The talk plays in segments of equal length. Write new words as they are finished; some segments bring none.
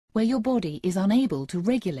where your body is unable to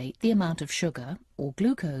regulate the amount of sugar or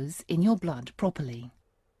glucose in your blood properly.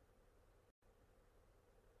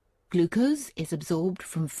 Glucose is absorbed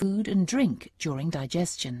from food and drink during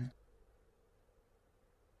digestion.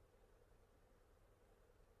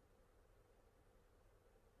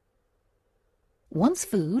 Once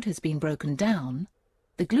food has been broken down,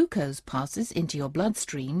 the glucose passes into your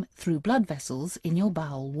bloodstream through blood vessels in your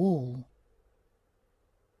bowel wall.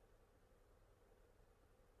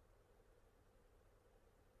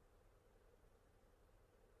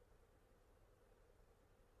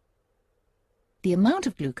 The amount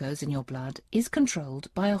of glucose in your blood is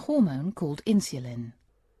controlled by a hormone called insulin.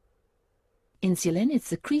 Insulin is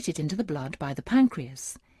secreted into the blood by the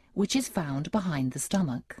pancreas, which is found behind the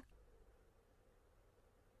stomach.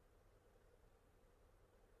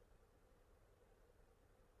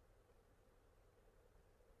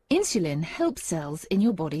 Insulin helps cells in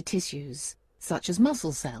your body tissues, such as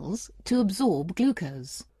muscle cells, to absorb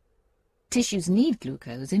glucose. Tissues need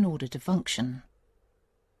glucose in order to function.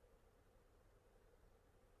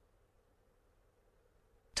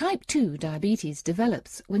 Type 2 diabetes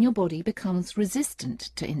develops when your body becomes resistant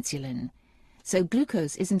to insulin, so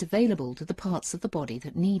glucose isn't available to the parts of the body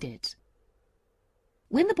that need it.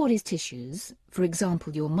 When the body's tissues, for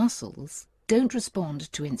example your muscles, don't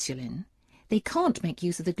respond to insulin, they can't make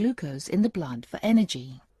use of the glucose in the blood for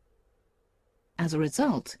energy. As a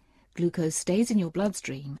result, glucose stays in your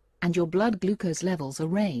bloodstream and your blood glucose levels are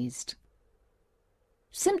raised.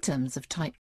 Symptoms of type